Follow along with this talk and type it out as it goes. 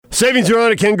Savings are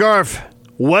on at Ken Garff.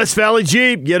 West Valley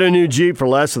Jeep. Get a new Jeep for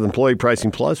less with Employee Pricing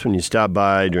Plus when you stop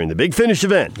by during the Big Finish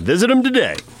event. Visit them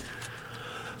today.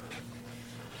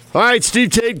 All right, Steve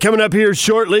Tate coming up here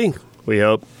shortly, we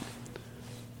hope.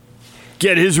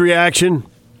 Get his reaction.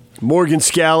 Morgan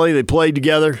Scalley, they played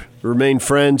together, remain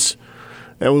friends.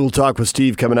 And we will talk with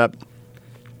Steve coming up.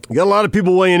 We got a lot of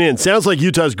people weighing in. Sounds like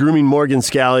Utah's grooming Morgan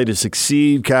Scalley to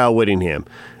succeed Kyle Whittingham.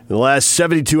 In the last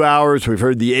 72 hours, we've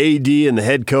heard the AD and the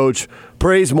head coach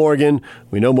praise Morgan.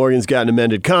 We know Morgan's got an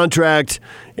amended contract,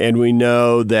 and we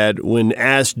know that when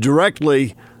asked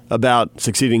directly about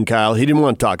succeeding Kyle, he didn't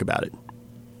want to talk about it.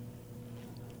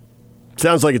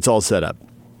 Sounds like it's all set up.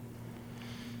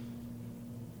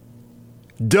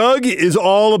 Doug is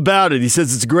all about it. He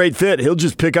says it's a great fit. He'll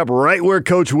just pick up right where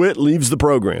Coach Witt leaves the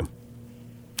program.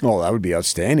 Oh, that would be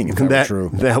outstanding if that were true.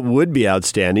 That would be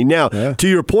outstanding. Now, to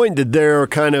your point that they're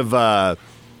kind of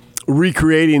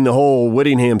recreating the whole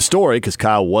Whittingham story, because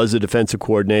Kyle was a defensive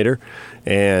coordinator,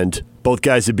 and both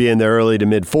guys would be in their early to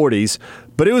mid-40s.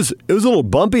 But it was a little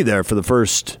bumpy there for the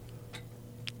first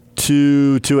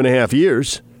two and a half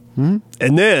years. Mm-hmm.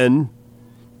 And then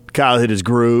Kyle hit his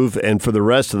groove, and for the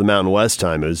rest of the Mountain West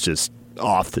time, it was just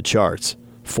off the charts.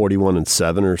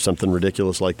 41-7 or something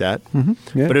ridiculous like that.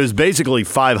 Mm-hmm. Yeah. But it was basically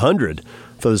 500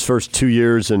 for those first 2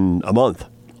 years and a month.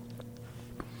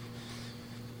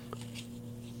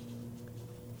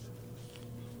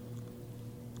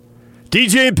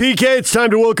 DJ and PK, it's time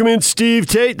to welcome in Steve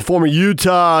Tate, the former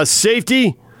Utah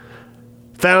safety,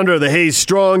 founder of the Hayes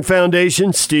Strong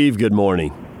Foundation. Steve, good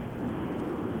morning.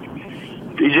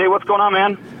 DJ, what's going on,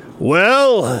 man?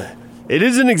 Well, it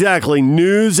isn't exactly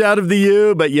news out of the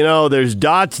U, but, you know, there's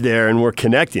dots there, and we're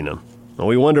connecting them. And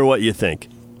we wonder what you think.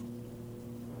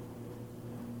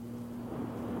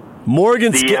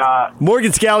 Morgan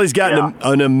Scalley's gotten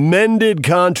an amended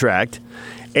contract,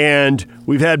 and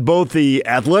we've had both the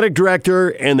athletic director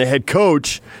and the head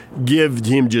coach give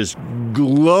him just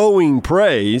glowing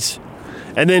praise.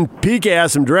 And then PK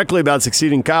asked him directly about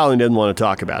succeeding Kyle and didn't want to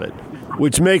talk about it.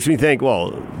 Which makes me think,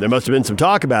 well, there must have been some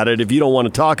talk about it. If you don't want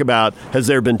to talk about, has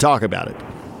there been talk about it?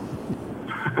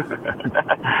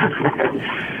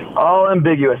 All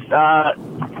ambiguous. I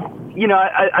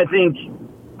think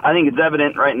it's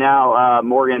evident right now.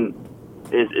 Morgan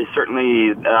is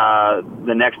certainly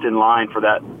the next in line for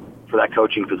that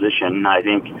coaching position. I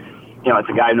think, it's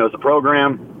a guy who knows the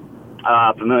program,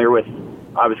 familiar with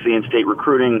obviously in-state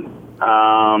recruiting.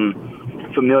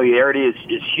 Familiarity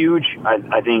is huge.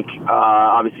 I think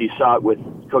obviously you saw it with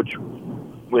Coach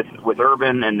with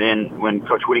Urban, and then when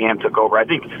Coach Whittingham took over. I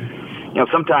think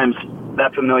sometimes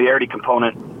that familiarity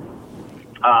component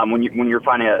when you're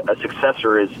finding a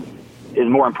successor is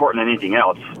more important than anything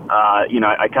else.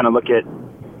 I kind of look at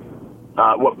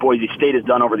what Boise State has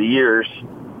done over the years,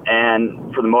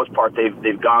 and for the most part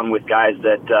they've gone with guys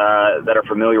that are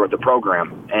familiar with the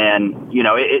program. And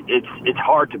it's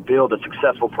hard to build a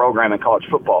successful program in college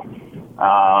football,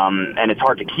 and it's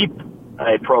hard to keep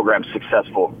a program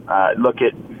successful. Look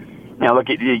at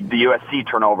the USC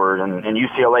turnover and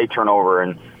UCLA turnover,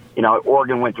 and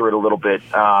Oregon went through it a little bit,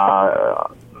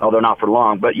 although not for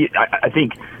long. But I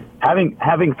think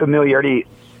having familiarity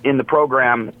in the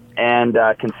program and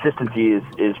consistency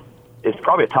is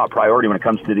probably a top priority when it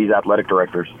comes to these athletic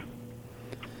directors.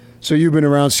 So you've been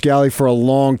around Scalley for a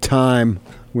long time.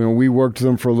 When we worked with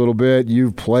him for a little bit,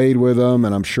 you've played with him,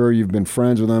 and I'm sure you've been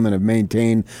friends with him and have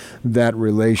maintained that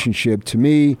relationship. To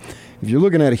me, if you're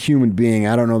looking at a human being,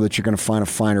 I don't know that you're going to find a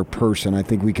finer person. I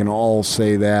think we can all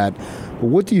say that. But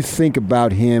what do you think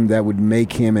about him that would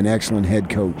make him an excellent head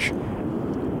coach?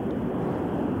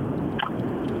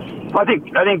 I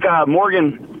think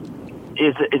Morgan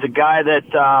is a guy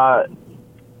that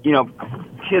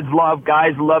kids love,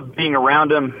 guys love being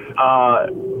around him.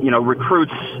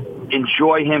 Recruits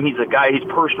enjoy him. He's a guy, he's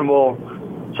personable.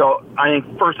 So I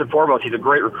think first and foremost, he's a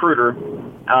great recruiter.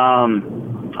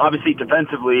 Obviously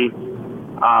defensively,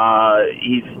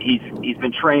 he's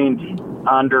been trained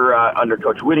under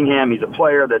Coach Whittingham. He's a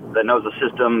player that knows the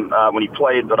system when he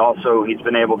played, but also he's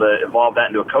been able to evolve that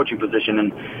into a coaching position.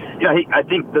 And I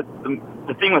think that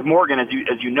the thing with Morgan, as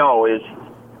you know, is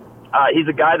he's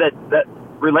a guy that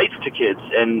relates to kids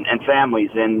and families,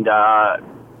 and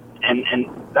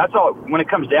that's all. When it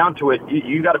comes down to it,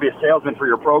 you got to be a salesman for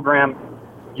your program.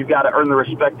 You've got to earn the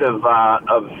respect of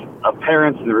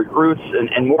parents and the recruits,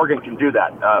 and Morgan can do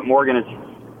that. Morgan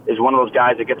is one of those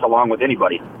guys that gets along with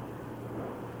anybody.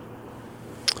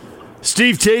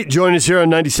 Steve Tate joined us here on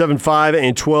 97.5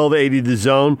 and 1280 The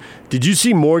Zone. Did you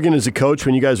see Morgan as a coach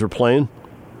when you guys were playing?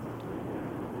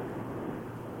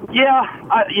 Yeah.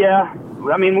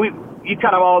 I mean, you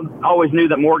kind of always knew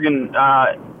that Morgan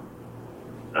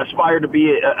aspired to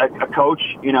be a coach.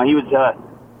 You know, he was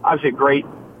obviously a great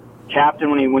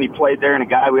captain when he played there, and a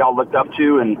guy we all looked up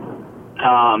to. And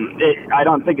I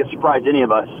don't think it surprised any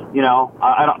of us. You know,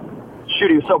 I don't. Shoot,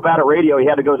 he was so bad at radio, he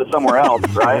had to go to somewhere else,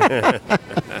 right?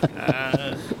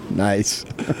 Nice.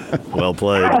 Well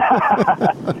played.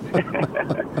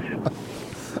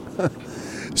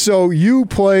 So you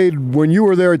played, when you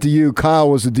were there at the U, Kyle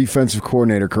was the defensive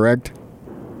coordinator, correct?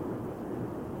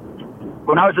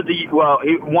 When I was at the,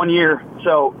 1 year,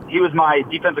 so he was my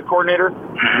defensive coordinator,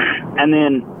 and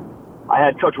then I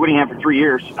had Coach Whittingham for 3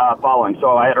 years following.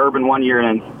 So I had Urban 1 year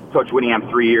and then Coach Whittingham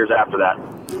 3 years after that.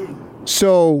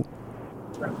 So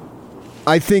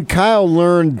I think Kyle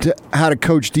learned how to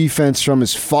coach defense from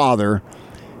his father,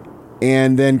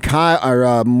 and then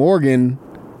Morgan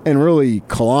and really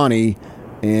Kalani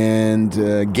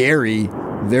and Gary,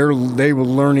 they were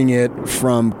learning it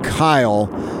from Kyle.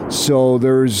 So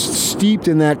there's steeped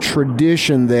in that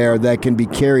tradition there that can be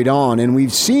carried on. And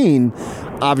we've seen,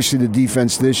 obviously, the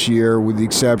defense this year, with the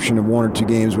exception of 1 or 2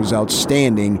 games, was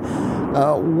outstanding.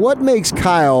 What makes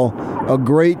Kyle a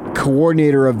great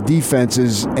coordinator of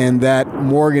defenses, and that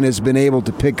Morgan has been able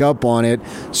to pick up on it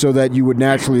so that you would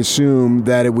naturally assume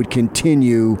that it would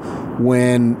continue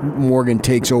when Morgan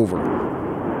takes over?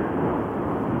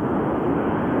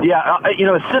 Yeah,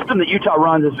 the system that Utah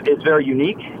runs is very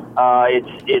unique.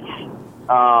 It's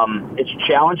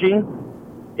challenging.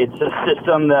 It's a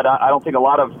system that I don't think a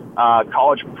lot of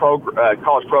college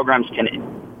programs can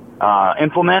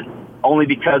implement, only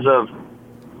because of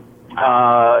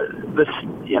this.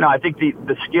 I think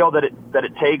the skill that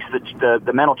it takes,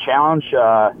 the mental challenge,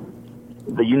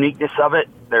 the uniqueness of it.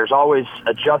 There's always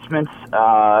adjustments,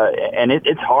 and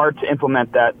it's hard to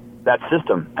implement that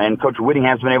system. And Coach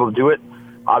Whittingham's been able to do it.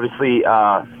 Obviously, it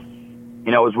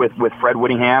was with Fred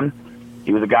Whittingham.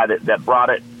 He was a guy that brought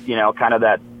it. Kind of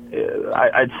that.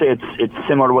 I'd say it's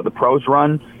similar to what the pros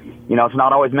run. It's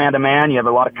not always man-to-man. You have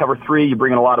a lot of cover 3. You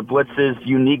bring in a lot of blitzes,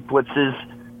 unique blitzes.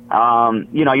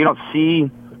 You don't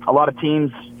see a lot of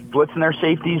teams blitzing their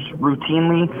safeties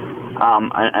routinely.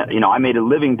 I made a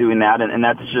living doing that, and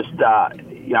that's just, I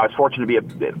was fortunate to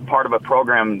be a part of a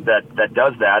program that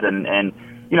does that. And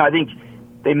I think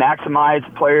they maximize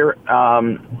players'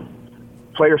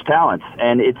 talents,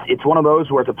 and it's one of those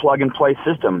where it's a plug-and-play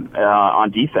system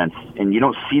on defense, and you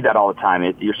don't see that all the time.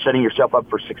 You're setting yourself up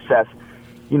for success.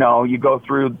 You go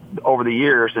through over the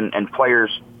years, and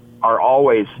players are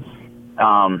always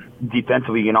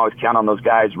defensively. You can always count on those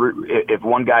guys. If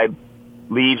one guy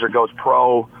leaves or goes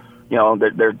pro,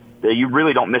 you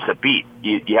really don't miss a beat.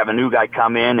 You have a new guy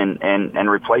come in and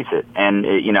replace it, and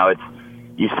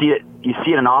you see it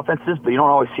in offenses, but you don't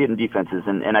always see it in defenses.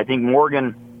 And I think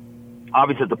Morgan,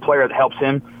 obviously, as a player, that helps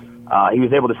him. He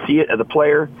was able to see it as a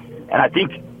player, and I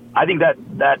think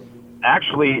that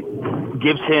actually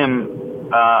gives him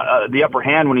the upper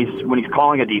hand when he's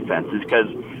calling a defense, is because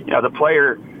the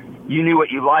player, you knew what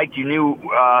you liked, you knew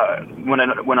when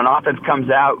an offense comes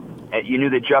out, you knew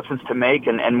the adjustments to make,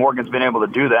 and Morgan's been able to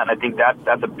do that, and I think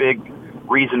that's a big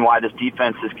reason why this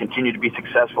defense has continued to be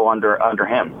successful under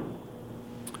him.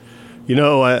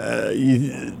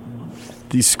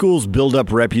 These schools build up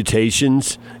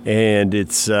reputations, and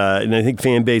and I think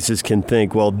fan bases can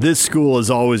think, well, this school is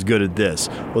always good at this.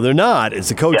 Well, they're not. It's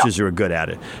the coaches who are good at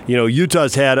it.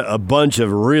 Utah's had a bunch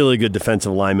of really good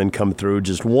defensive linemen come through,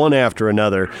 just one after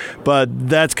another, but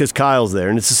that's because Kyle's there,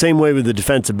 and it's the same way with the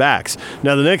defensive backs.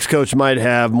 Now, the next coach might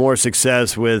have more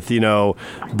success with,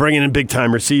 bringing in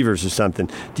big-time receivers or something.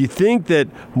 Do you think that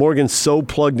Morgan's so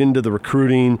plugged into the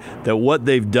recruiting that what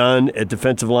they've done at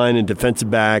defensive line and defensive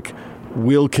back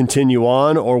will continue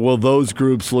on, or will those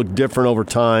groups look different over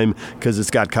time because it's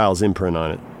got Kyle's imprint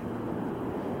on it?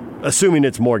 Assuming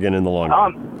it's Morgan in the long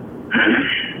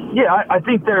run. Yeah, I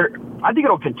think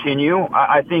it'll continue.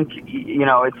 I think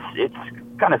it's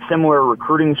kind of similar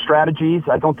recruiting strategies.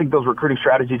 I don't think those recruiting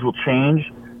strategies will change.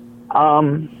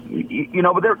 But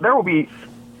there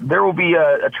will be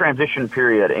a transition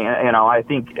period. I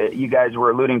think you guys were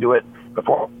alluding to it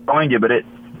before I joined you, but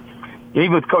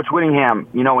even with Coach Whittingham,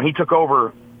 when he took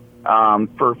over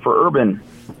for Urban,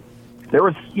 there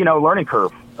was learning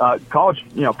curve. College,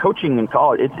 coaching in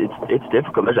college, it's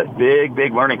difficult. There's a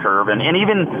big learning curve, and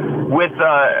even with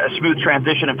a smooth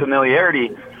transition and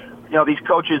familiarity, these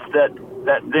coaches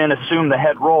that then assume the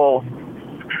head role,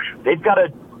 they've got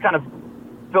to kind of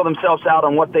fill themselves out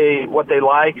on what they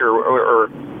like or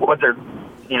what they're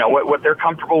what they're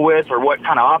comfortable with, or what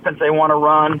kind of offense they want to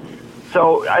run.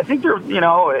 So I think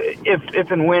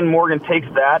if and when Morgan takes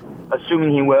that,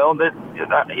 assuming he will, that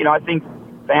I think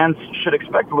fans should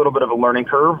expect a little bit of a learning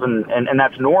curve, and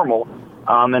that's normal.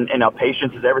 And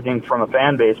patience is everything from a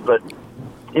fan base. But,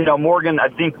 Morgan, I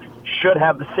think, should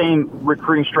have the same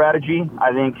recruiting strategy.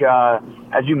 I think,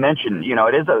 as you mentioned,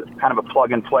 it is a kind of a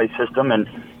plug-and-play system. And,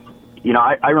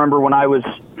 I remember when I was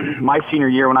my senior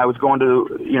year, when I was going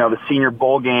to, the senior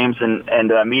bowl games and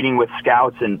meeting with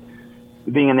scouts and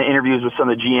being in the interviews with some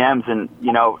of the GMs, and,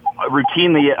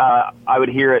 routinely, I would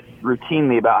hear it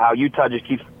routinely about how Utah just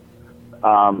keeps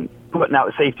putting out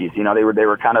the safeties. They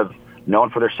were kind of known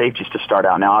for their safeties to start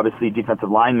out. Now, obviously, defensive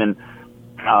lineman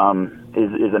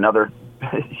is another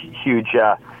huge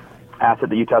asset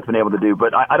that Utah's been able to do.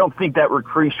 But I don't think that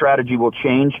recruiting strategy will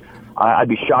change. I'd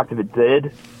be shocked if it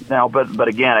did. Now, but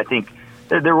again, I think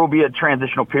there will be a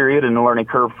transitional period and a learning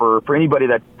curve for anybody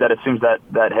that assumes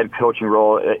that head coaching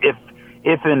role, if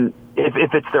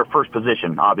it's their first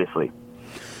position, obviously.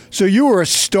 So you were a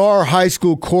star high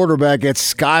school quarterback at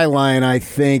Skyline, I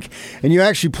think, and you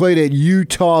actually played at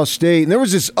Utah State. And there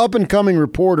was this up-and-coming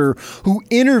reporter who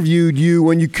interviewed you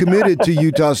when you committed to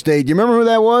Utah State. Do you remember who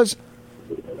that was?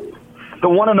 The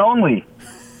one and only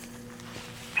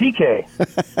PK.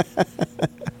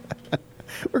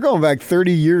 We're going back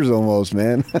 30 years almost,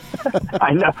 man.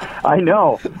 I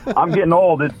know. I'm getting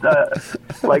old.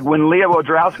 It's like when Leah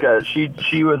Wodrowska,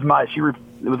 she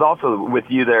was also with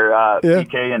you there,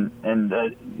 PK, and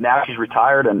now she's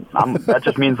retired, and that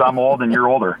just means I'm old and you're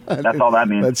older. That's all that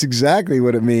means. That's exactly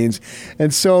what it means.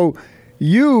 And so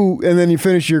and then you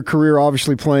finish your career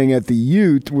obviously playing at for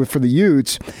the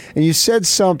Utes, and you said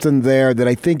something there that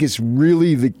I think is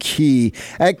really the key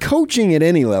at coaching at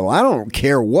any level. I don't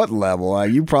care what level. I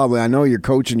know you're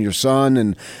coaching your son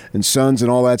and sons and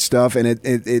all that stuff, and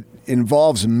it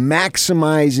involves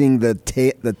maximizing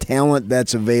the talent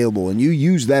that's available. And you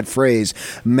use that phrase,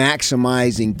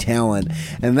 maximizing talent.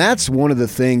 And that's one of the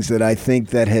things that I think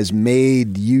that has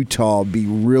made Utah be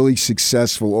really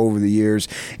successful over the years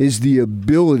is the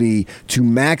ability to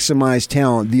maximize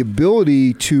talent, the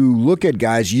ability to look at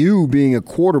guys, you being a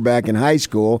quarterback in high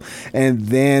school, and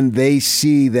then they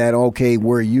see that, okay,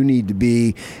 where you need to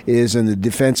be is in the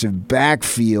defensive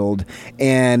backfield.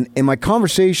 And in my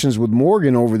conversations with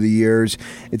Morgan over the years,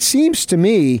 it seems to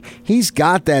me he's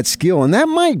got that skill, and that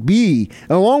might be,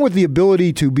 along with the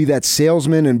ability to be that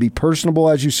salesman and be personable,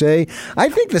 as you say, I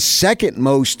think the second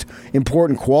most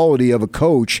important quality of a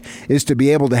coach is to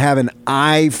be able to have an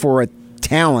eye for a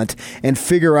talent and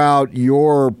figure out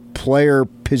your player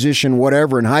position,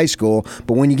 whatever, in high school.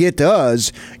 But when you get to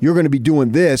us, you're going to be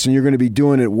doing this, and you're going to be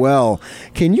doing it well.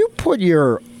 Can you put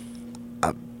your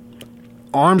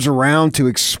arms around to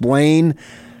explain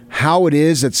how it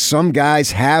is that some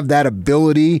guys have that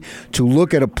ability to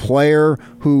look at a player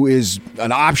who is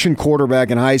an option quarterback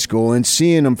in high school and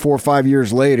seeing him 4 or 5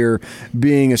 years later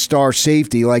being a star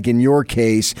safety, like in your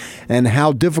case, and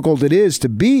how difficult it is to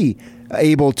be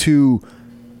able to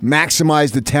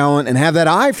maximize the talent and have that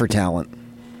eye for talent?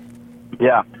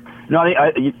 Yeah. No,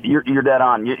 you're dead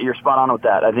on. You're spot on with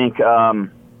that. I think,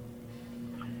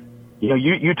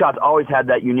 Utah's always had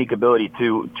that unique ability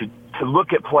to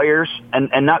look at players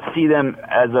and not see them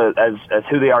as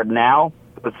who they are now,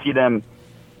 but see them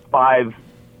five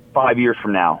years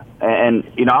from now. And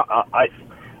I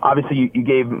obviously you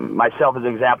gave myself as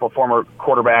an example, former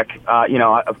quarterback.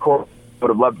 Of course, would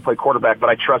have loved to play quarterback, but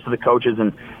I trusted the coaches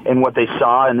and what they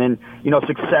saw. And then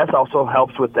success also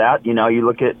helps with that. You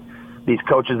look at these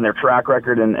coaches and their track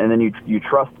record, and then you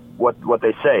trust what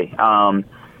they say.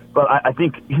 But I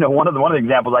think one of the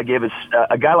examples I gave is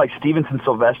a guy like Stevenson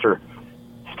Sylvester.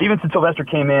 Stevenson Sylvester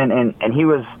came in and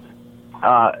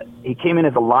he came in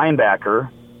as a linebacker,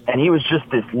 and he was just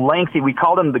this lengthy. We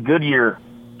called him the Goodyear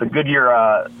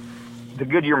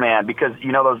man, because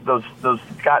those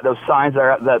signs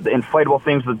are the inflatable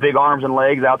things with big arms and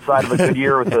legs outside of a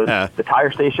Goodyear with the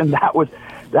tire station. That was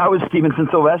Stevenson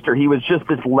Sylvester. He was just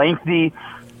this lengthy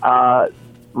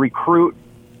recruit.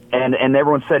 And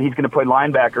everyone said he's going to play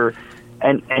linebacker,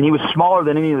 and he was smaller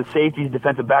than any of the safeties,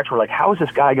 defensive backs. Were like, how is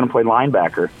this guy going to play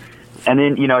linebacker? And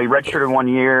then he redshirted 1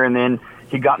 year, and then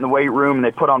he got in the weight room, and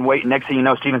they put on weight. And next thing you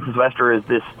know, Stevenson Sylvester is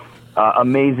this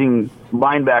amazing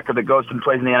linebacker that goes and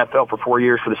plays in the NFL for 4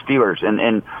 years for the Steelers.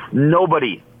 And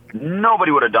nobody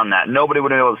would have done that. Nobody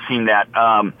would have been able to seen that.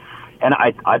 And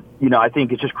I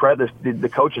think it's just credit the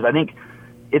coaches. I think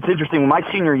it's interesting. My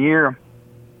senior year,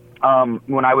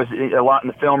 when I was a lot in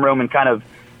the film room and kind of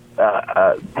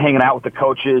hanging out with the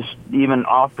coaches, even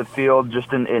off the field,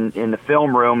 just in the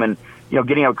film room, and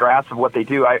getting a grasp of what they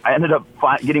do, I ended up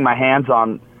getting my hands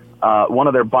on one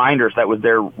of their binders that was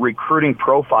their recruiting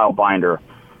profile binder.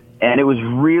 And it was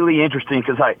really interesting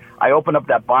because I opened up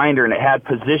that binder and it had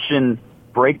position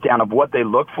breakdown of what they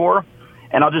look for.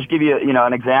 And I'll just give you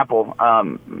an example.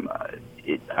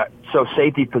 so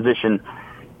safety position,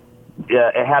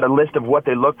 it had a list of what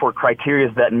they look for, criteria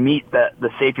that meet the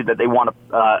safety that they want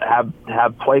to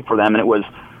have play for them, and it was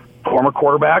former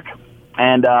quarterback,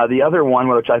 and the other one,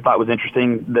 which I thought was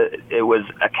interesting, it was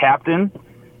a captain,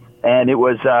 and it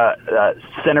was a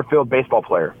center field baseball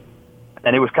player,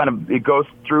 and it goes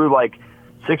through like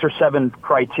 6 or 7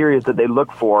 criteria that they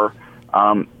look for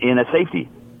in a safety,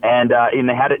 and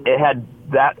it had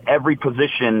that every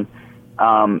position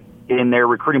in their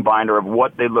recruiting binder of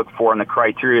what they look for and the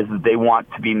criteria that they want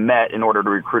to be met in order to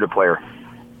recruit a player.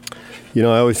 You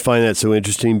know, I always find that so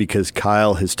interesting because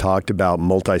Kyle has talked about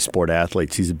multi-sport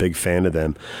athletes. He's a big fan of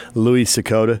them. Louis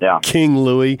Sakota, King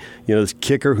Louis, this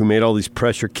kicker who made all these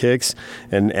pressure kicks,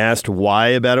 and asked why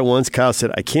about it once. Kyle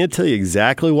said, I can't tell you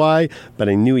exactly why, but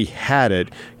I knew he had it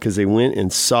because they went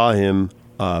and saw him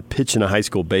pitch in a high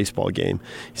school baseball game.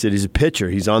 He said he's a pitcher.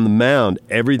 He's on the mound.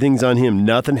 Everything's on him.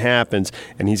 Nothing happens,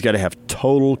 and he's got to have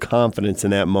total confidence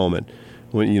in that moment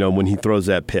when he throws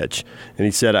that pitch. And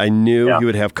he said, I knew he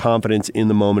would have confidence in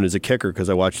the moment as a kicker because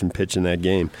I watched him pitch in that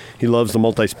game. He loves the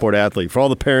multi-sport athlete. For all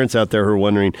the parents out there who are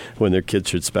wondering when their kids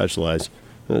should specialize,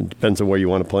 it depends on where you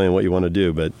want to play and what you want to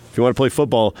do. But if you want to play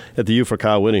football at the U for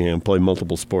Kyle Whittingham, play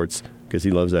multiple sports, because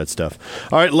he loves that stuff.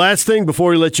 All right, last thing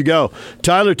before we let you go.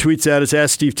 Tyler tweets at us,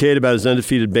 asked Steve Tate about his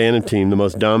undefeated Bantam team, the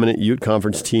most dominant Ute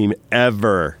Conference team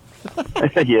ever.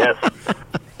 Yes.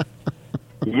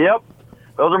 Yep.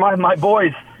 Those are my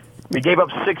boys. We gave up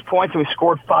 6 points and we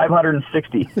scored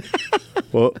 560.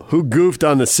 Well, who goofed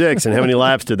on the 6 and how many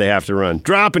laps did they have to run?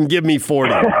 Drop and give me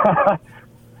 40.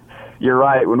 You're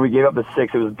right. When we gave up the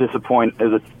 6, it was a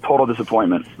total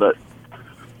disappointment. But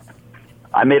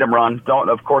I made them run.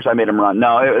 Of course, I made them run.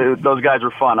 No, those guys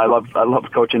are fun. I love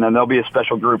coaching them. They'll be a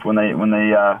special group when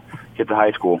they get to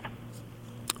high school.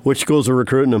 Which schools are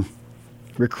recruiting them?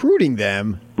 Recruiting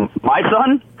them? My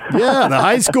son? Yeah, the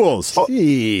high schools.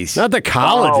 Jeez, not the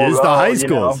colleges, the high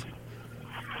schools.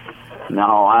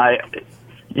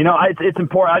 It's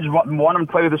important. I just want him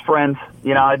to play with his friends.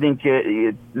 I think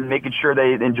making sure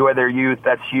they enjoy their youth,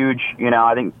 that's huge.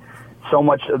 I think so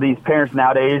much of these parents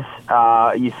nowadays,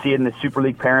 you see it in the Super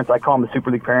League parents. I call them the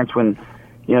Super League parents when,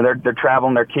 they're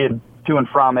traveling their kid to and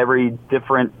from every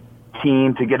different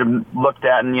team to get them looked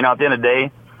at. And, at the end of the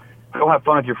day, go have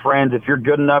fun with your friends. If you're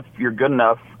good enough, you're good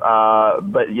enough.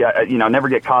 But never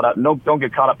get caught up. No, don't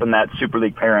get caught up in that Super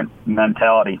League parent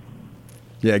mentality.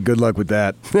 Yeah, good luck with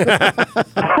that.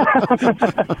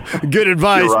 Good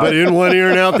advice, right. But in one ear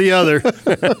and out the other.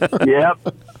 Yep.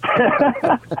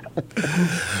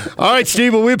 All right,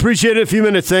 Steve, well, we appreciate it. A few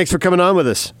minutes. Thanks for coming on with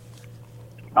us.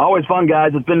 Always fun,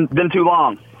 guys. It's been too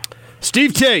long.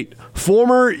 Steve Tate,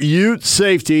 former Ute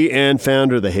safety and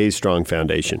founder of the Hayes Strong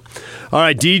Foundation. All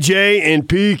right, DJ and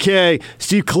PK.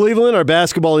 Steve Cleveland, our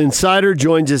basketball insider,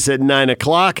 joins us at 9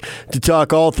 o'clock to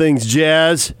talk all things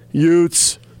Jazz,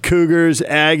 Utes, Cougars,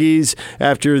 Aggies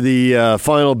after the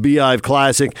final Beehive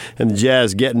Classic, and the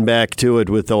Jazz getting back to it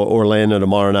with Orlando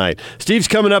tomorrow night. Steve's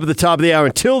coming up at the top of the hour.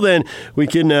 Until then, we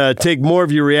can take more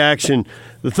of your reaction.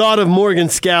 The thought of Morgan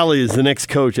Scalley as the next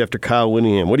coach after Kyle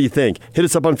Whittingham. What do you think? Hit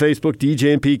us up on Facebook,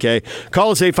 DJ and PK.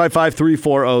 Call us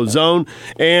 855-340-ZONE.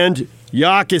 And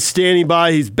Yak is standing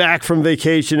by. He's back from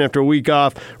vacation after a week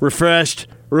off, refreshed,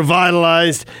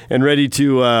 revitalized, and ready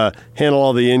to handle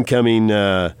all the incoming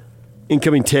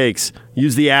takes.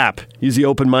 Use the app. Use the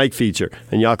open mic feature.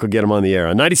 And Yak will get them on the air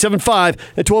on 97.5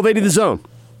 at 1280 The Zone.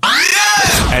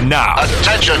 And now,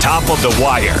 attention, top of the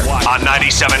wire on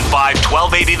 97.5,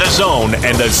 1280 The Zone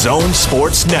and the Zone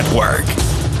Sports Network.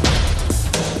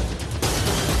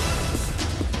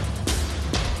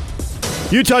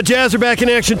 Utah Jazz are back in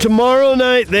action tomorrow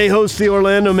night. They host the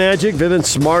Orlando Magic, Vivint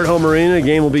Smart Home Arena. The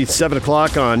game will be 7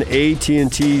 o'clock on AT&T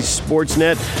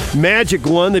Sportsnet. Magic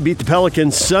won. They beat the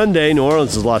Pelicans Sunday. New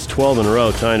Orleans has lost 12 in a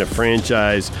row, tying a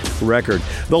franchise record.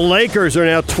 The Lakers are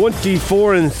now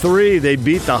 24-3. They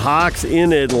beat the Hawks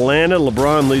in Atlanta.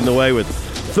 LeBron leading the way with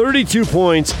 32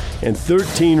 points and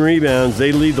 13 rebounds.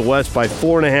 They lead the West by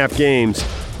 4.5 games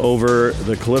over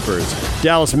the Clippers.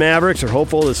 Dallas Mavericks are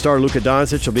hopeful that star Luka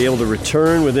Doncic will be able to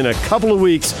return within a couple of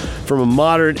weeks from a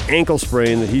moderate ankle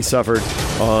sprain that he suffered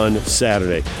on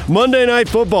Saturday. Monday Night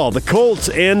Football, the Colts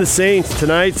and the Saints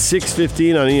tonight,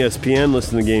 6:15 on ESPN.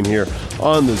 Listen to the game here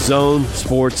on the Zone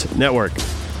Sports Network.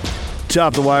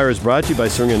 Top of the Wire is brought to you by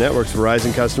Syringa Networks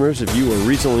Verizon customers. If you were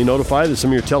recently notified that some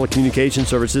of your telecommunication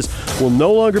services will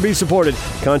no longer be supported,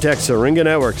 contact Syringa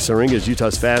Networks. Syringa is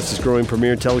Utah's fastest growing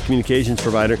premier telecommunications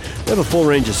provider. They have a full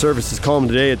range of services. Call them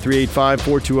today at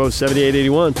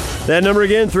 385-420-7881. That number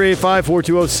again,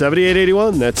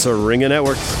 385-420-7881. That's Syringa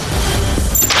Networks.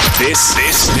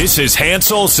 This is Hans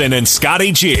Olsen and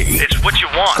Scotty G. It's what you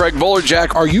 97.5-1. Craig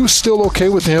Bolerjack, are you still okay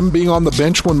with him being on the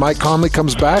bench when Mike Conley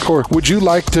comes back, or would you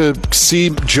like to see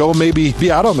Joe maybe be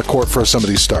out on the court for some of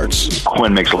these starts?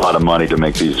 Quinn makes a lot of money to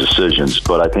make these decisions,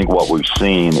 but I think what we've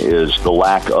seen is the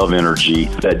lack of energy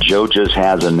that Joe just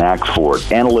has a knack for.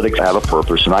 Analytics have a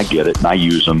purpose, and I get it, and I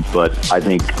use them, but I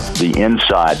think the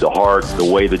inside, the heart, the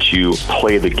way that you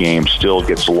play the game still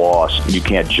gets lost. You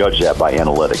can't judge that by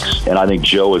analytics, and I think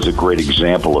Joe is a great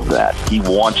example of that. He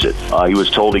wants it. He was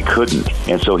told he couldn't,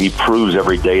 and so he proves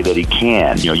every day that he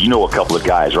can. You know a couple of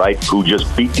guys, right, who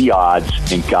just beat the odds,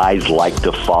 and guys like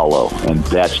to follow, and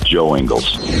that's Joe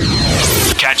Ingles.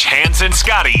 Catch Hans and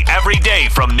Scotty every day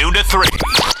from noon to 3.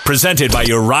 Presented by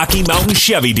your Rocky Mountain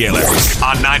Chevy dealers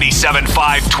on 97.5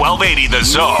 1280 The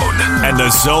Zone and The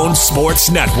Zone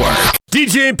Sports Network.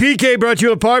 DJ and PK brought to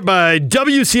you in part by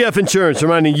WCF Insurance,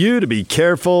 reminding you to be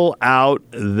careful out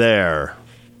there.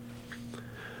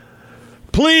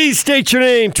 Please state your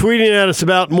name, tweeting at us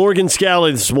about Morgan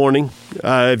Scalley this morning.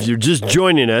 If you're just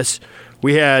joining us,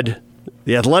 we had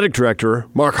the athletic director,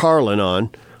 Mark Harlan,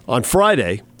 on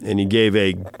Friday, and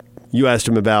you asked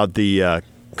him about the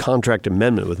contract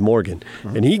amendment with Morgan,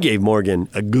 and he gave Morgan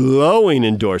a glowing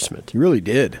endorsement. He really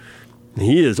did.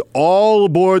 He is all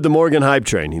aboard the Morgan hype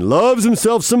train. He loves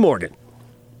himself some Morgan.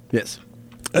 Yes.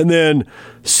 And then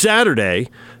Saturday,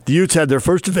 the Utes had their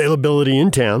first availability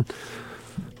in town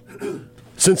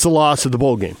since the loss of the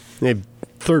bowl game. They had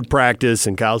third practice,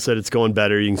 and Kyle said it's going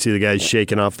better. You can see the guys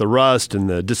shaking off the rust and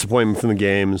the disappointment from the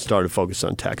game and started to focus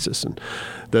on Texas. And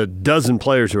the dozen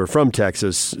players who are from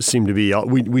Texas seem to be,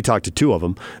 we talked to two of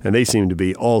them, and they seem to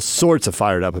be all sorts of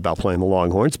fired up about playing the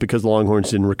Longhorns because the Longhorns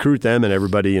didn't recruit them, and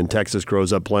everybody in Texas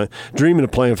grows up dreaming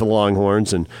of playing for the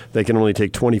Longhorns, and they can only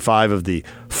take 25 of the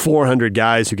 400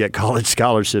 guys who get college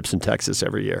scholarships in Texas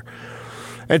every year.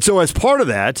 And so as part of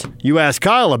that, you asked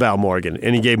Kyle about Morgan,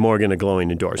 and he gave Morgan a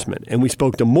glowing endorsement. And we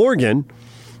spoke to Morgan,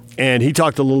 and he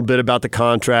talked a little bit about the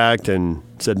contract and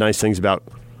said nice things about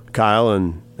Kyle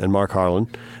and Mark Harlan.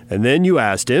 And then you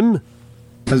asked him,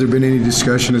 has there been any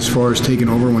discussion as far as taking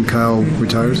over when Kyle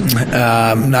retires?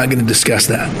 I'm not going to discuss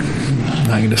that.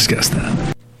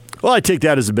 Well, I take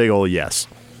that as a big old yes.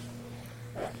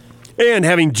 And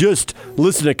having just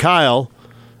listened to Kyle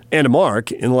and to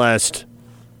Mark in the last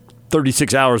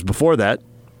 36 hours before that,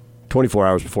 24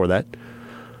 hours before that,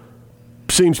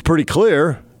 seems pretty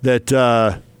clear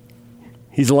that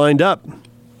he's lined up,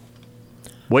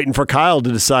 waiting for Kyle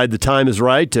to decide the time is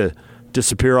right to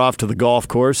disappear off to the golf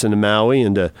course and to Maui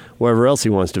and to wherever else he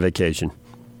wants to vacation.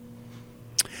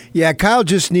 Yeah, Kyle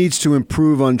just needs to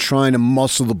improve on trying to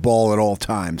muscle the ball at all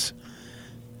times.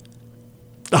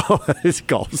 Oh, his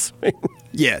golf swing.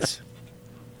 Yes.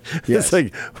 Yes. It's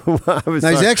like,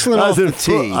 he's excellent off the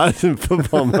tee. I was in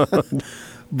football mode.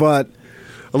 But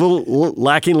a little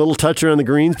lacking, a little toucher on the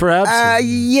greens, perhaps?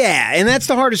 Yeah, and that's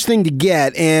the hardest thing to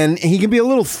get, and he can be a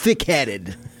little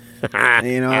thick-headed.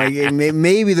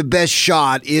 Maybe the best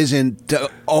shot isn't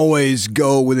to always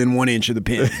go within 1 inch of the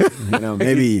pin.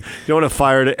 Maybe you don't want to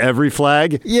fire to every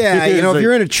flag. Yeah, if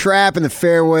you're in a trap in the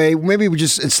fairway, maybe we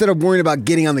just, instead of worrying about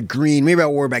getting on the green, maybe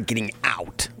I'll worry about getting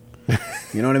out.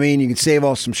 You know what I mean? You can save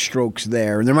all some strokes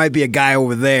there. And there might be a guy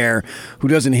over there who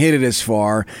doesn't hit it as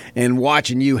far and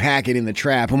watching you hack it in the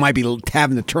trap who might be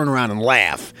having to turn around and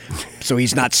laugh. So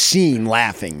he's not seen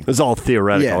laughing. It's all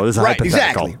theoretical. Yeah, It's right,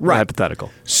 hypothetical. exactly. Right.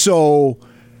 Hypothetical. So,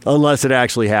 unless it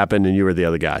actually happened and you were the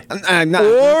other guy.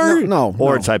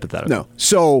 Or it's hypothetical. No.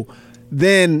 So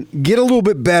then get a little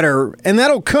bit better, and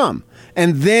that'll come.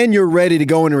 And then you're ready to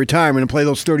go into retirement and play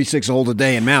those 36 holes a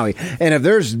day in Maui. And if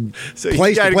there's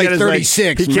place to play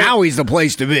 36, Maui's the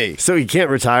place to be. So he can't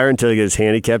retire until he gets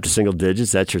handicapped to single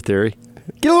digits? That's your theory?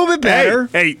 Get a little bit better.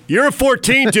 Hey, you're a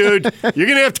 14, dude. You're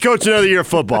going to have to coach another year of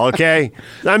football, okay?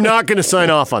 I'm not going to sign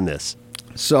off on this.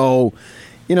 So,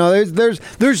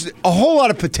 there's a whole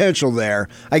lot of potential there.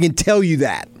 I can tell you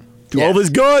that. 12 is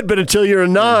good, but until you're a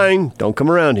 9, don't come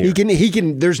around here. He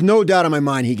can. There's no doubt in my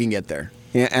mind he can get there.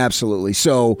 Yeah, absolutely.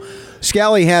 So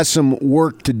Scalley has some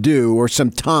work to do or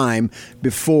some time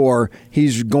before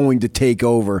he's going to take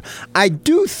over. I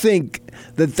do think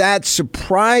that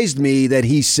surprised me that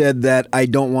he said that I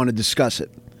don't want to discuss it.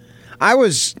 I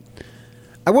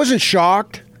wasn't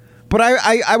shocked, but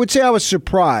I would say I was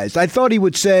surprised. I thought he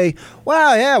would say,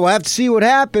 well, yeah, we'll have to see what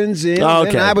happens. And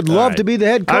I would love to be the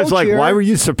head coach. I was like, here. Why were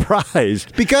you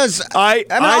surprised? Because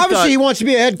obviously he wants to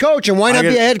be a head coach, and why not be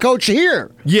a head coach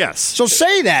here? Yes. So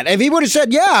say that. If he would have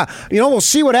said, yeah, we'll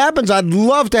see what happens, I'd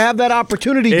love to have that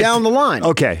opportunity down the line.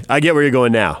 Okay, I get where you're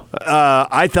going now.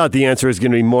 I thought the answer was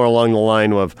going to be more along the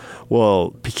line of,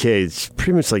 well, PK, it's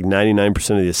pretty much like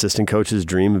 99% of the assistant coaches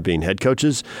dream of being head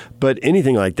coaches, but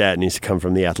anything like that needs to come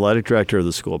from the athletic director or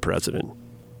the school president.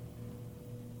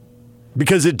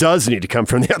 Because it does need to come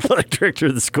from the athletic director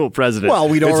or the school president.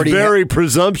 Well, it's very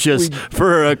presumptuous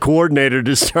for a coordinator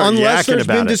to start yakking about it. Unless there's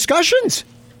been discussions.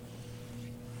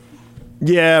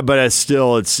 Yeah, but it's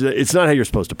not how you're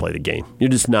supposed to play the game. You're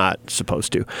just not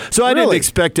supposed to. So I didn't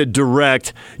expect a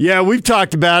direct, we've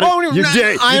talked about it.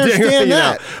 I understand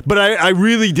that. But I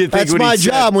really did think that's my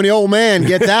job when the old man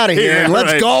gets out of here and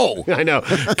let's go. I know.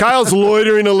 Kyle's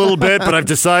loitering a little bit, but I've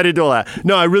decided to laugh.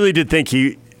 No, I really did think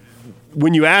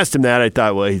when you asked him that, I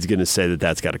thought, well, he's going to say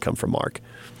that's got to come from Mark.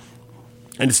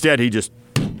 And instead, he just...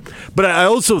 But I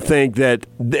also think that,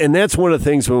 and that's one of the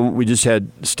things when we just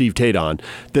had Steve Tate on,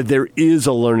 that there is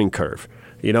a learning curve.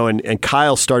 And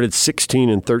Kyle started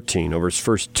 16-13 over his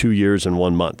first 2 years and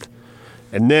 1 month.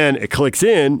 And then it clicks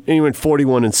in, and he went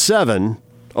 41-7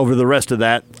 over the rest of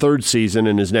that third season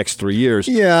in his next 3 years.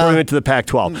 Yeah. Before he went to the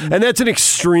Pac-12. And that's an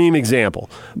extreme example.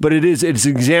 But it's an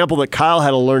example that Kyle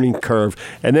had a learning curve.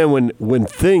 And then when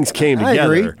things came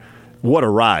together, what a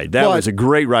ride. That was a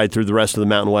great ride through the rest of the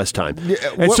Mountain West time.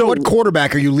 What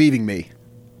quarterback are you leaving me?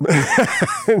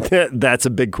 That's a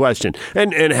big question.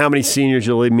 And how many seniors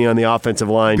you'll leave me on the offensive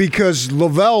line? Because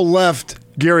Lavelle left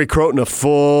Gary Croton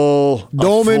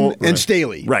Doman and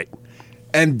Staley. Right.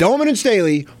 And Doman and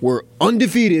Staley were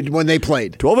undefeated when they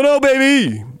played. 12-0,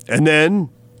 baby. And then...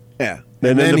 Yeah.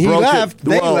 And then he left.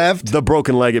 They left. The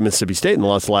broken leg at Mississippi State and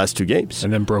lost the last 2 games.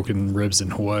 And then broken ribs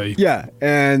in Hawaii. Yeah.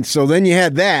 And so then you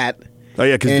had that. Oh,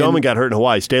 yeah, because Doman got hurt in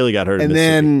Hawaii. Staley got hurt in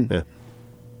Mississippi. And then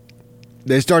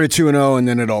they started 2-0, and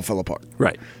then it all fell apart.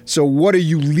 Right. So what are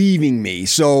you leaving me?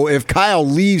 So if Kyle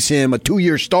leaves him a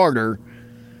 2-year starter,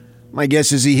 my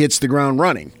guess is he hits the ground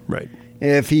running. Right.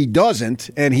 If he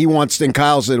doesn't, and he wants, then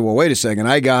Kyle said, well, wait a second.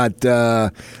 I got,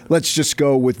 let's just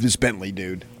go with this Bentley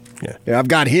dude. Yeah, I've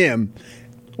got him.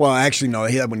 Well, actually, no,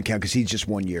 that wouldn't count because he's just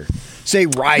 1 year. Say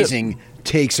Rising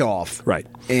takes off. Right.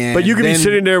 But you could be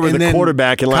sitting there with a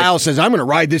quarterback and Kyle says, I'm going to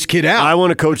ride this kid out. I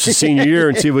want to coach the senior year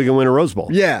and see if we can win a Rose Bowl.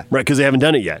 Yeah. Right, because they haven't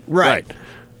done it yet. Right.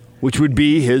 Which would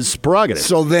be his prerogative.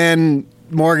 So then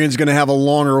Morgan's going to have a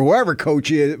longer, whoever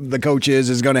the coach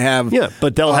is going to have. Yeah,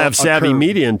 but they'll have savvy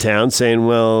media in town saying,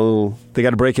 well, they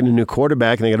got to break in a new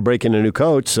quarterback and they got to break in a new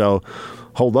coach, so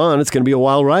hold on, it's going to be a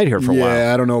wild ride here for a while.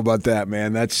 Yeah, I don't know about that,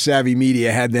 man. That savvy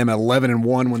media had them at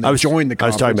 11-1 when they joined the conference. I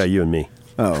was talking about you and me.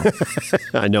 Oh.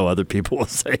 I know other people will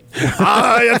say,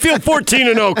 I feel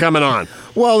 14-0 coming on.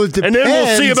 Well, it depends. And then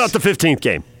we'll see about the 15th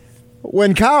game.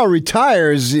 When Kyle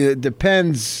retires, it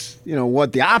depends,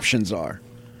 what the options are.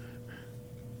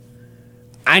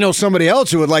 I know somebody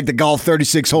else who would like to golf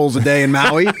 36 holes a day in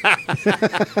Maui.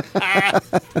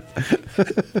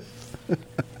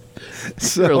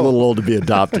 You're a little old to be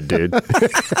adopted, dude.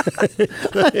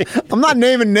 I'm not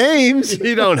naming names.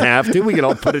 You don't have to. We can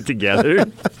all put it together.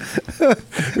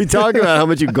 We talk about how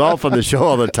much you golf on the show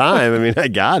all the time. I mean, I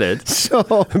got it. So,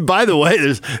 by the way,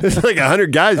 there's like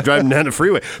 100 guys driving down the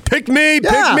freeway. Pick me.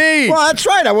 Well, that's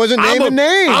right. I wasn't naming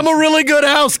names. I'm a really good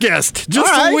house guest.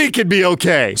 Just a week would be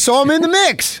okay. So I'm in the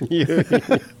mix.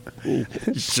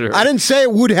 Sure. I didn't say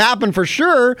it would happen for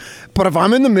sure, but if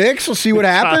I'm in the mix, we'll see what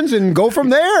happens and go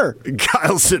from there.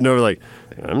 Kyle's sitting over like,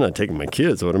 I'm not taking my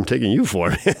kids. What I'm taking you for?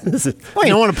 Well, you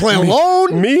don't want to play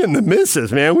alone. Me and the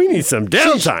missus, man. We need some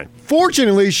downtime.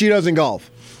 Fortunately, she doesn't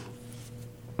golf.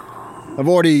 I've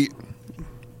already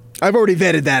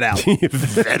vetted that out. You've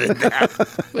vetted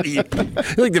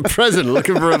that. You're like the president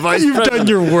looking for a vice You've president. done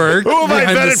your work. Who have I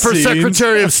vetted for scenes.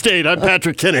 Secretary of State? I'm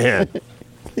Patrick Kinahan.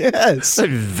 Yes. I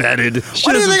vetted.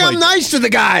 Why do you think I'm nice to the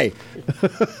guy?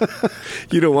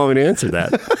 You don't want me to answer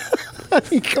that. I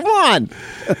mean, come on.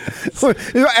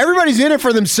 Everybody's in it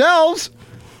for themselves.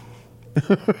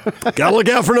 Gotta look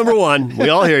out for number one. We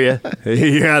all hear you.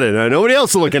 You got it. Nobody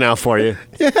else is looking out for you.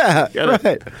 Yeah,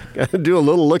 right. Gotta do a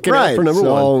little looking out for number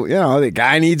one. So, the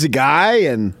guy needs a guy,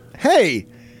 and hey,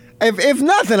 if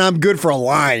nothing, I'm good for a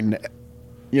line,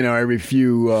 every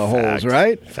few holes,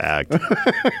 right? Fact.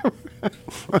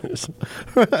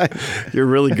 You're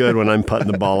really good when I'm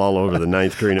putting the ball all over the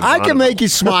ninth green. I can make you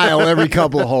smile every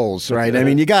couple of holes, right? I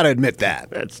mean, you got to admit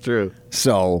that. That's true.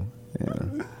 So,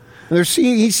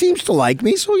 he seems to like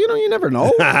me, so you never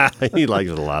know. He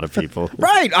likes a lot of people.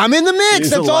 Right, I'm in the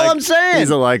mix. That's all I'm saying. He's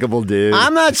a likable dude.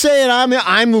 I'm not saying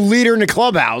I'm the leader in the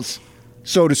clubhouse,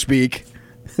 so to speak.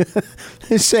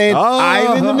 saying,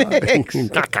 I'm in the mix.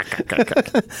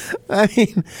 I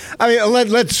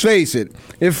mean, let's face it.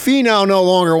 If Finau no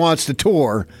longer wants to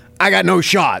tour, I got no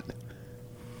shot.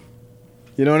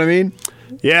 You know what I mean?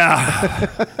 Yeah.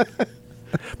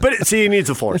 But see, he needs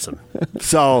a foursome.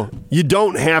 So you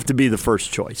don't have to be the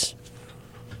first choice.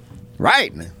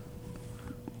 Right.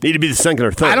 Need to be the second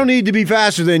or third. I don't need to be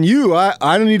faster than you. I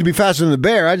don't need to be faster than the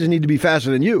bear. I just need to be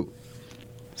faster than you.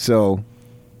 So,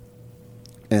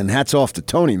 and hats off to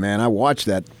Tony, man. I watched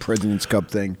that President's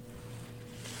Cup thing.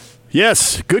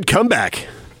 Yes, good comeback.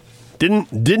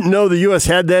 Didn't know the U.S.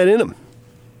 had that in them.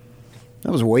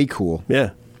 That was way cool.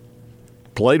 Yeah.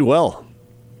 Played well.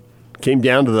 Came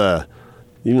down to the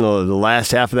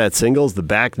last half of that singles, the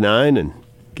back nine, and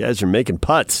guys are making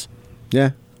putts.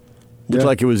 Yeah. Looked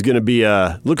like it was going to be,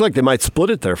 looked like they might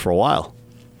split it there for a while.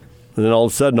 And then all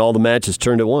of a sudden, all the matches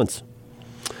turned at once.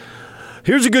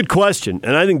 Here's a good question,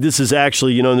 and I think this is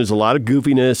actually, there's a lot of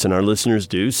goofiness, and our listeners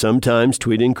do sometimes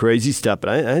tweet in crazy stuff, but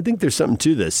I think there's something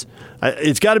to this.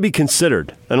 It's got to be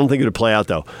considered. I don't think it'll play out,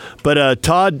 though. But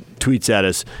Todd tweets at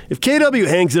us, if KW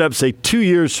hangs it up, say, 2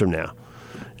 years from now,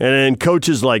 and then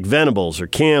coaches like Venables or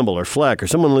Campbell or Fleck or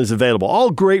someone is available,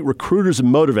 all great recruiters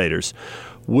and motivators,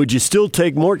 would you still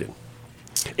take Morgan?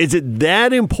 Is it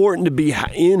that important to be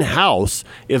in-house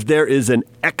if there is an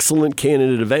excellent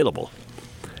candidate available?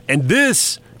 And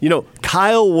this,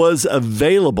 Kyle was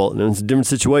available, and it's a different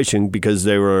situation because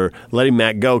they were letting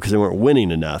Matt go because they weren't winning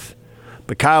enough.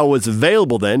 But Kyle was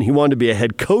available then. He wanted to be a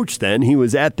head coach then. He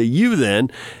was at the U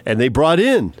then, and they brought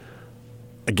in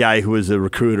a guy who was a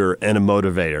recruiter and a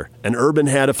motivator. And Urban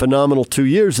had a phenomenal 2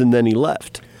 years, and then he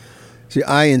left. See,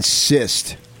 I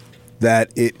insist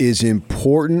that it is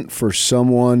important for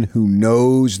someone who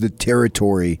knows the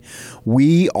territory.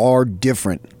 We are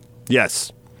different.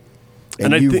 Yes.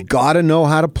 And you've got to know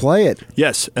how to play it.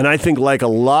 Yes, and I think like a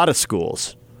lot of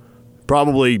schools,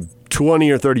 probably 20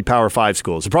 or 30 Power 5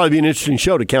 schools, it'll probably be an interesting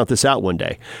show to count this out one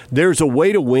day. There's a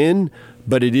way to win,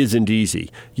 but it isn't easy.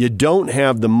 You don't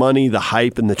have the money, the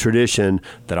hype, and the tradition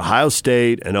that Ohio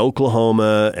State and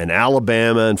Oklahoma and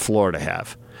Alabama and Florida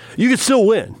have. You can still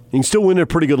win. You can still win at a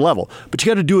pretty good level, but you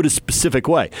got to do it a specific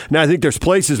way. Now, I think there's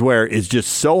places where it's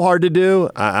just so hard to do.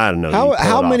 I don't know.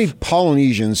 How many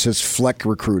Polynesians has Fleck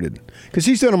recruited? Because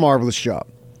he's done a marvelous job.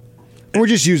 We're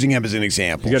just using him as an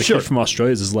example. You got a kid from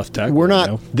Australia as his left tackle. We're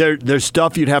not. There's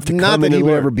stuff you'd have to come in and learn. Not that he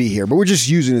would ever be here, but we're just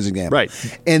using his example.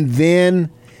 Right. And then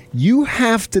you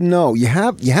have to know. You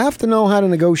have to know how to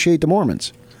negotiate the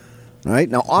Mormons. Right?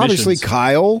 Now, obviously, Missions.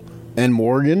 Kyle and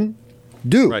Morgan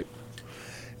do. Right.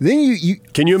 Then you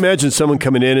can you imagine someone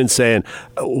coming in and saying,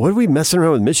 "What are we messing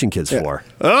around with mission kids for?"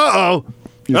 Uh-oh.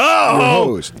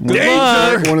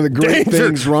 Danger! One of the great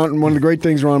things Ron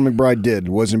McBride did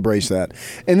was embrace that.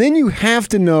 And then you have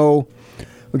to know,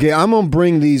 okay, I'm going to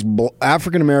bring these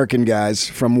African American guys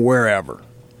from wherever.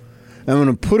 I'm going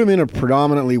to put them in a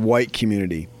predominantly white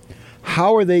community.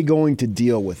 How are they going to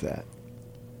deal with that?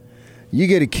 You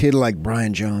get a kid like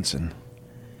Brian Johnson,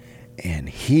 and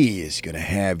he is going to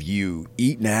have you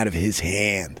eaten out of his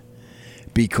hand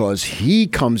because he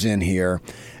comes in here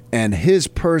and his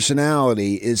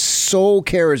personality is so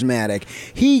charismatic.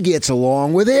 He gets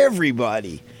along with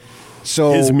everybody.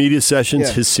 So his media sessions,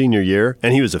 his senior year,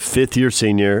 and he was a fifth-year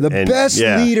senior. The best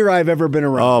leader I've ever been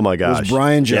around. Oh my gosh, was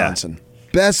Brian Johnson.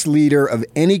 Yeah. Best leader of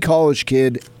any college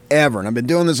kid ever. And I've been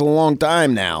doing this a long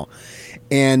time now.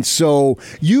 And so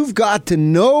you've got to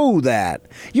know that.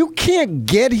 You can't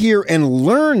get here and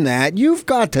learn that. You've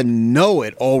got to know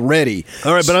it already.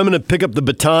 All right, but I'm going to pick up the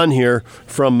baton here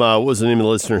from, what was the name of the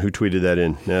listener who tweeted that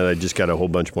in? Now I just got a whole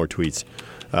bunch more tweets.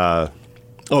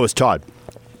 It's Todd.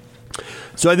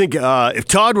 So I think if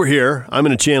Todd were here, I'm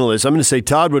going to channel this. I'm going to say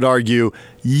Todd would argue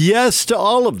yes to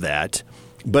all of that,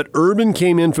 but Urban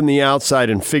came in from the outside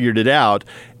and figured it out,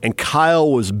 and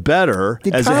Kyle was better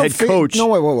as a head coach. No,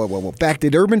 wait. Back,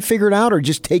 did Urban figure it out or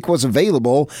just take what's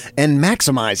available and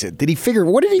maximize it?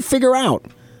 What did he figure out?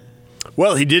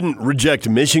 Well, he didn't reject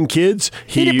mission kids.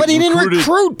 But he didn't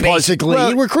recruit, basically.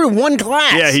 He recruited one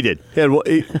class. Yeah, he did. He had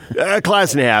a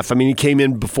class and a half. I mean, he came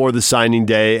in before the signing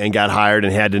day and got hired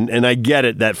and had to, and I get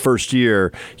it, that first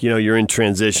year, you're in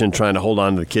transition trying to hold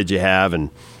on to the kids you have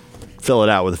and fill it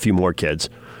out with a few more kids.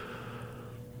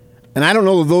 And I don't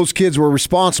know if those kids were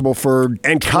responsible for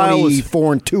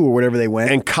 24-2 or whatever they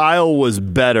went. And Kyle was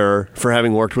better for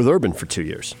having worked with Urban for 2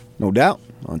 years. No doubt.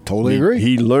 I totally agree.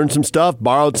 He learned some stuff,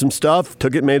 borrowed some stuff,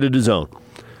 took it, made it his own.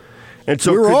 And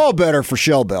so we were all better for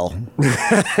Shell Bell.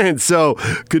 And so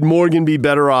could Morgan be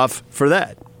better off for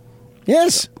that?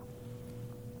 Yes.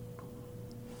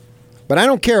 But I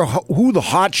don't care who the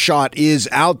hot shot is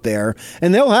out there,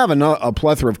 and they'll have a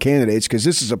plethora of candidates because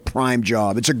this is a prime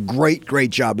job. It's a great, great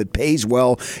job. It pays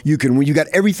well. You got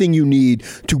everything you need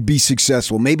to be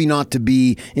successful. Maybe not to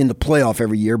be in the playoff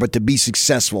every year, but to be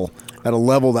successful at a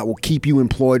level that will keep you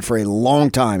employed for a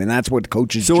long time, and that's what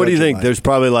coaches. So what do you think? There's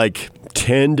probably like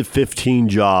 10 to 15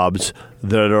 jobs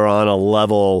that are on a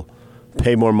level,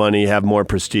 pay more money, have more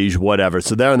prestige, whatever.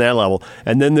 So they're on that level.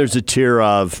 And then there's a tier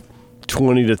of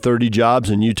 20 to 30 jobs,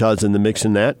 and Utah's in the mix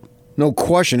in that? No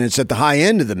question. It's at the high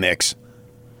end of the mix,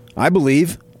 I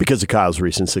believe. Because of Kyle's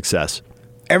recent success.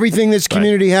 Everything this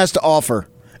community has to offer.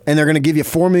 And they're going to give you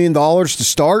 $4 million to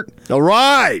start. All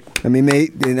right. I mean,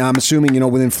 I'm assuming,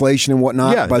 with inflation and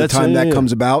whatnot, by the time that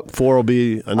comes about. 4 will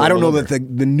be another I don't know number.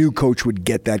 that the new coach would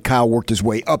get that. Kyle worked his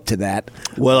way up to that.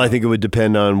 Well, I think it would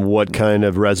depend on what kind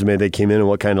of resume they came in and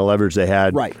what kind of leverage they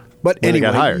had. Right. But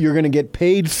anyway, you're going to get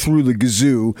paid through the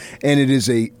gazoo, and it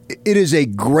is a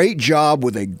great job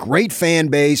with a great fan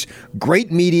base,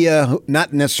 great media.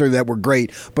 Not necessarily that we're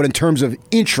great, but in terms of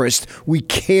interest, we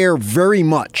care very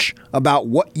much about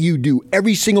what you do.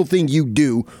 Every single thing you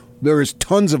do, there is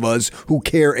tons of us who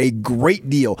care a great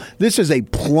deal. This is a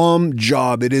plum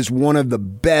job. It is one of the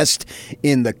best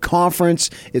in the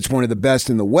conference. It's one of the best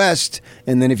in the West.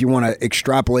 And then if you want to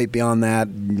extrapolate beyond that,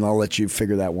 I'll let you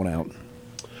figure that one out.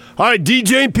 All right,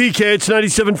 DJ and PK, it's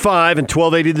 97.5 and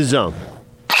 1280 The Zone.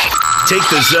 Take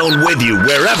The Zone with you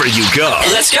wherever you go.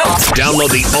 Let's go. Download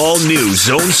the all-new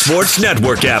Zone Sports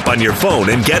Network app on your phone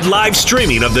and get live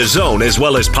streaming of The Zone as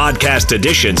well as podcast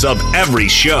editions of every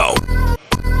show.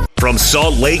 From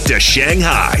Salt Lake to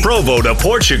Shanghai, Provo to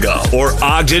Portugal, or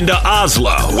Ogden to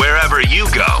Oslo, wherever you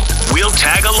go, we'll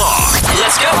tag along.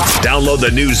 Let's go. Download the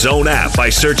new Zone app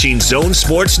by searching Zone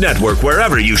Sports Network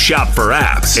wherever you shop for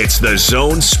apps. It's the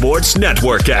Zone Sports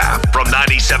Network app from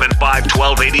 97.5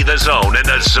 1280 The Zone and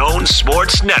the Zone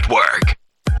Sports Network.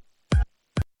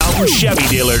 Chevy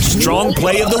Dealer's strong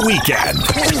play of the weekend.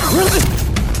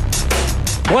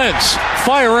 Wentz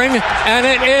firing, and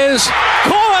it is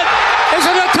caught. Is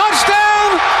it a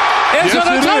touchdown? Is it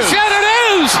a touchdown? It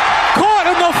is! Caught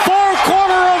in the far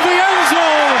corner of the end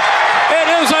zone. It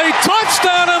is a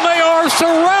touchdown, and they are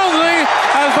surrounding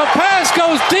as the pass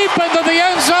goes deep into the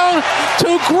end zone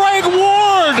to Greg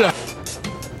Ward.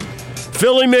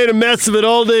 Philly made a mess of it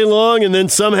all day long and then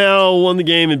somehow won the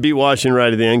game and beat Washington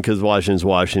right at the end because Washington's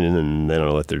Washington and they don't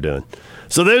know what they're doing.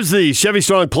 So there's the Chevy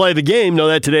Strong play of the game. Know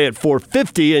that today at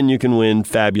 4:50, and you can win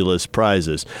fabulous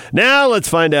prizes. Now let's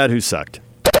find out who sucked.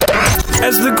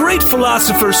 As the great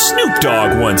philosopher Snoop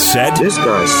Dogg once said, "This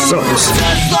guy sucks.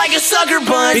 Just like a sucker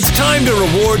punch." It's time to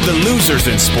reward the losers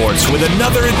in sports with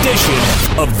another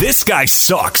edition of This Guy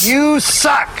Sucks. You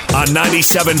suck. On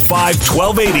 97.5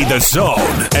 1280 The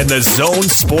Zone and the Zone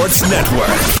Sports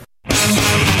Network.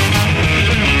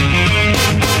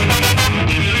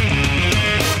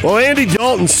 Well, Andy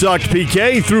Dalton sucked,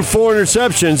 PK. He threw 4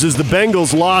 interceptions as the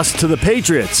Bengals lost to the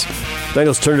Patriots.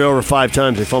 Bengals turned it over 5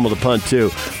 times. They fumbled a punt, too.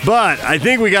 But I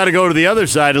think we got to go to the other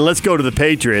side, and let's go to the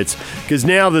Patriots, because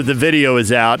now that the video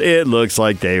is out, it looks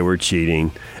like they were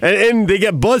cheating. And they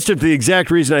get busted for the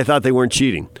exact reason I thought they weren't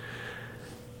cheating.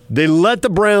 They let the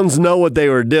Browns know what they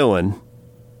were doing.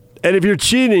 And if you're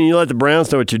cheating, you let the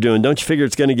Browns know what you're doing. Don't you figure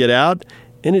it's going to get out?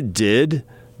 And it did.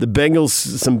 The Bengals,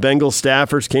 some Bengals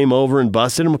staffers came over and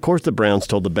busted them. Of course, the Browns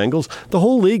told the Bengals. The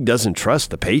whole league doesn't trust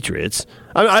the Patriots.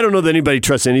 I don't know that anybody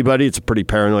trusts anybody. It's a pretty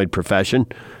paranoid profession.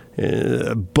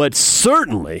 But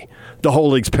certainly, the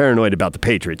whole league's paranoid about the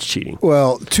Patriots cheating.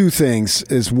 Well, 2 things.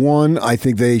 Is one, I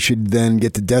think they should then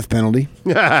get the death penalty.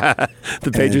 The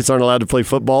Patriots aren't allowed to play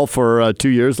football for 2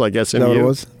 years like SMU. Is that what it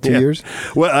was? 2 years?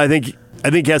 Well, I think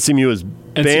SMU was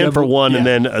banned for one and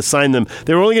then assigned them.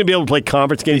 They were only going to be able to play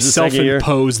conference games the second year.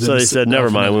 So they said, never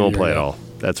mind, we won't play at all.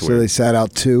 That's weird. So they sat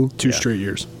out 2 straight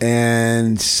years.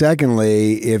 And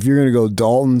secondly, if you're going to go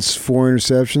Dalton's 4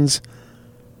 interceptions,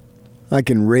 I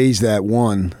can raise that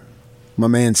 1. My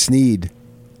man Snead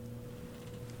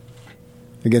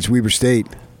against Weber State.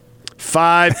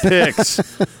 5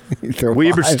 picks.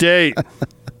 Weber State.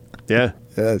 Yeah.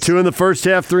 Yes. 2 in the first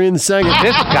half, 3 in the second.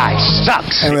 This guy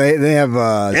sucks. And they have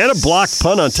and a blocked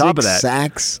punt on top of that. 6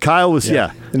 sacks. Kyle was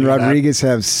and Rodriguez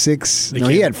have 6. No,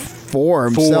 he had 4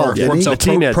 himself. The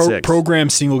team had 6. Program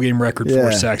single game record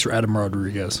 4 sacks for Adam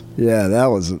Rodriguez. Yeah, that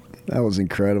was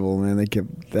incredible, man.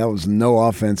 That was no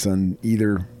offense on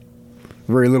either.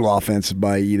 Very little offense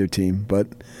by either team, but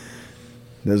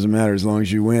doesn't matter as long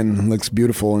as you win. It looks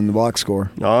beautiful in the box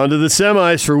score. On to the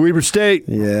semis for Weber State.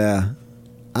 Yeah.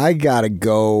 I got to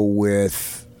go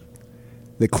with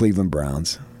the Cleveland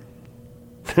Browns.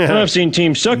 I've seen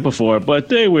teams suck before, but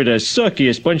they were the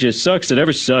suckiest bunch of sucks that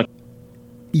ever sucked.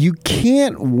 you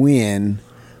can't win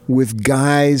with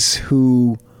guys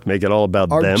who make it all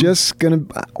about are them. Just gonna.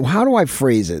 How do I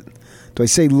phrase it? Do I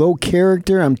say low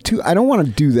character? I don't want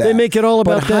to do that. They make it all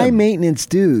about but them. High maintenance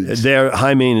dudes.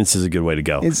 High maintenance is a good way to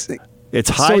go. It's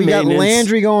high so you maintenance. got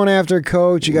Landry going after a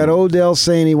coach. You got Odell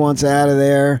saying he wants out of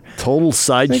there. Total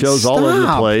sideshows all over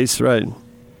the place, right?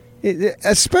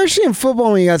 Especially in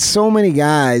football when you got so many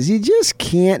guys, you just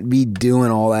can't be doing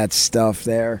all that stuff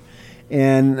there.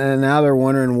 And now they're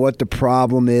wondering what the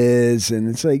problem is, and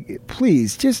it's like,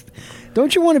 please, just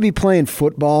don't you want to be playing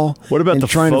football? What about and the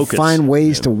trying focus? To find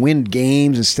ways to win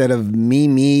games instead of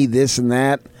me, this and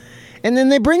that? And then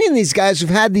they bring in these guys who've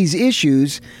had these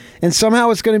issues, and somehow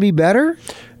it's going to be better.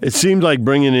 It seemed like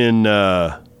bringing in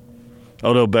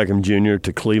Odell Beckham Jr.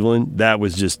 to Cleveland. That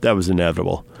was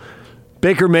inevitable.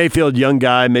 Baker Mayfield, young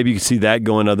guy, maybe you could see that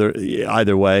going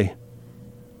either way.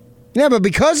 Yeah, but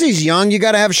because he's young, you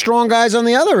got to have strong guys on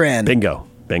the other end. Bingo.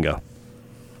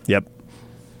 Yep.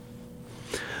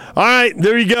 All right,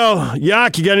 there you go.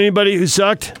 Yak, you got anybody who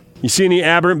sucked? You see any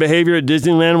aberrant behavior at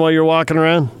Disneyland while you're walking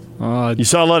around? You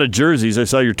saw a lot of jerseys. I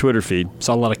saw your Twitter feed.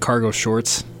 Saw a lot of cargo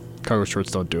shorts. Cargo shorts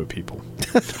don't do it, people.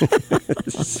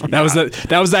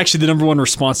 That was actually the number one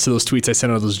response to those tweets I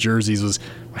sent out of those jerseys was,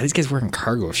 why are these guys wearing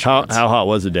cargo shorts? How hot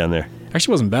was it down there?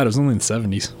 Actually, it wasn't bad. It was only in the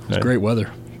 70s. It was great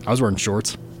weather. I was wearing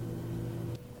shorts.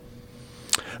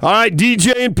 All right,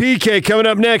 DJ and PK coming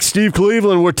up next. Steve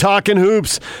Cleveland, we're talking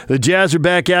hoops. The Jazz are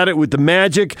back at it with the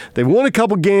Magic. They've won a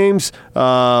couple games,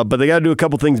 but they got to do a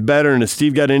couple things better. And if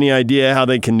Steve got any idea how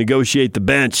they can negotiate the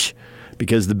bench,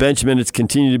 because the bench minutes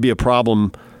continue to be a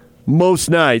problem most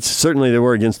nights. Certainly they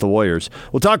were against the Warriors.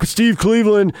 We'll talk with Steve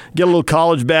Cleveland, get a little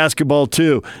college basketball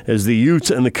too, as the Utes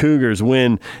and the Cougars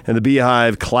win in the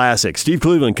Beehive Classic. Steve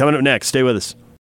Cleveland coming up next. Stay with us.